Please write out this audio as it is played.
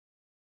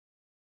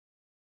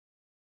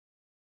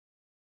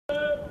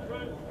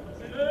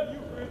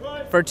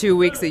For 2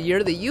 weeks a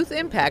year, the Youth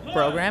Impact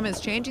Program is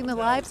changing the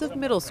lives of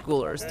middle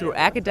schoolers through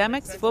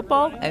academics,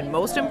 football, and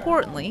most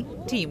importantly,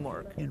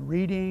 teamwork. In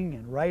reading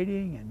and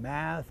writing and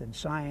math and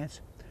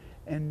science,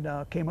 and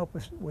came up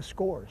with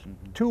scores.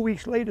 2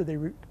 weeks later, they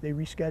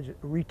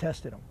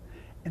retested them.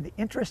 And the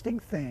interesting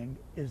thing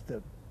is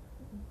the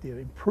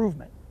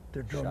improvement,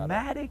 the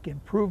dramatic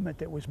improvement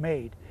that was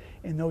made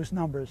in those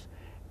numbers.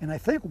 And I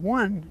think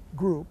one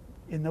group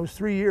in those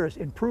 3 years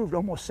improved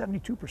almost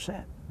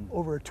 72%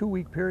 over a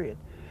 2-week period.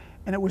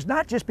 And it was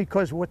not just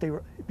because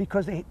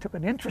they took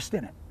an interest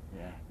in it.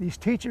 Yeah. These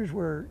teachers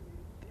were,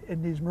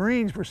 and these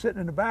Marines were sitting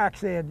in the back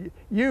saying,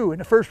 you in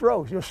the first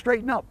row, you'll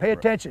straighten up, pay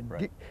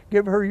attention,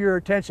 give her your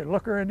attention,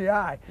 look her in the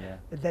eye. Yeah.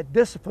 That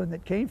discipline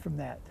that came from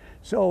that.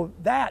 So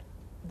that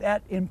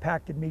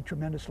impacted me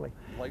tremendously.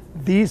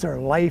 These are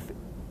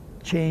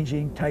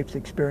life-changing types of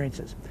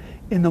experiences.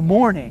 In the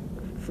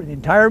morning, for the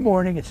entire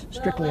morning, it's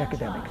strictly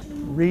academics.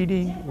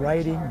 Reading,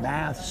 writing,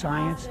 math,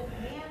 science.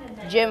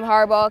 Jim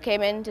Harbaugh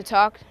came in to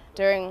talk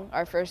during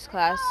our first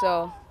class,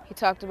 so he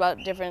talked about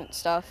different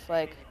stuff,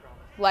 like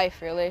life,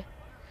 really.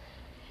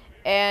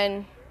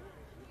 And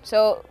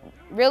so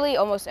really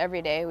almost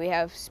every day we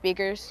have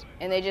speakers,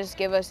 and they just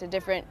give us a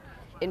different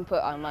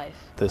input on life.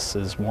 This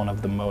is one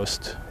of the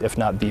most, if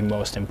not the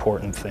most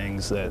important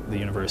things that the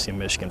University of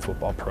Michigan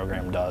football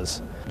program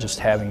does. Just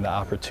having the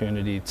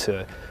opportunity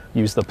to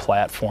use the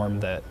platform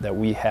that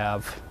we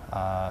have,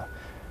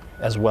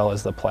 as well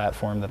as the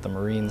platform that the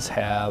Marines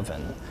have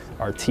and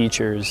our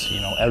teachers,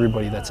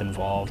 everybody that's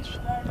involved.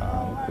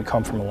 We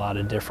come from a lot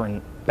of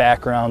different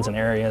backgrounds and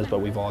areas, but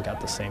we've all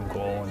got the same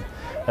goal, and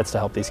that's to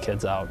help these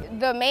kids out.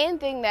 The main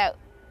thing that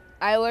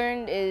I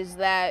learned is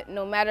that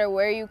no matter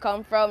where you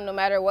come from, no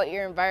matter what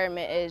your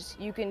environment is,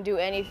 you can do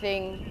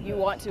anything you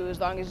want to as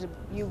long as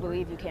you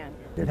believe you can.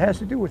 It has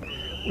to do with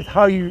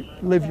how you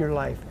live your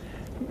life.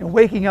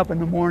 Waking up in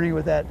the morning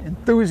with that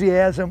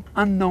enthusiasm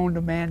unknown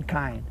to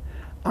mankind.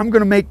 I'm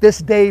going to make this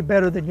day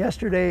better than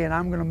yesterday, and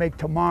I'm going to make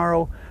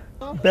tomorrow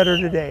better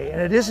today.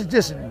 And it isn't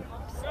just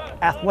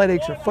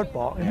athletics or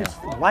football, and it's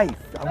life.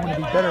 I want to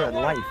be better at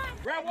life.